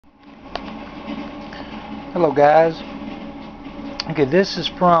Hello guys. Okay, this is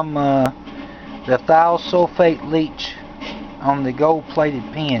from the thiosulfate leach on the gold plated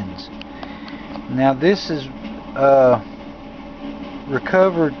pens. Now this is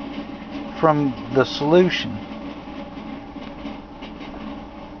recovered from the solution.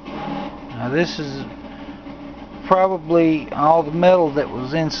 Now this is probably all the metal that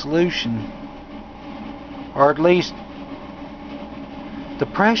was in solution, or at least the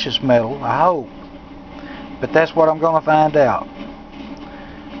precious metal, I hope. But that's what I'm going to find out.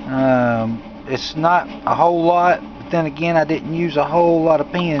 It's not a whole lot, but then again I didn't use a whole lot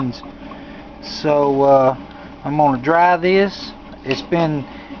of pens. So I'm going to dry this. This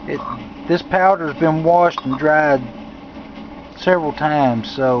powder's been washed and dried several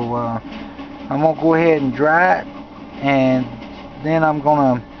times, so I'm going to go ahead and dry it, and then I'm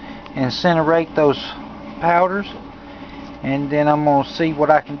going to incinerate those powders, and then I'm going to see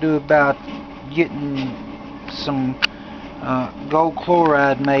what I can do about getting some gold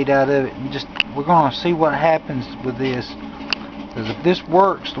chloride made out of it, and we're going to see what happens with this. Because if this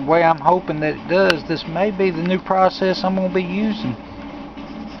works the way I'm hoping that it does, this may be the new process I'm going to be using.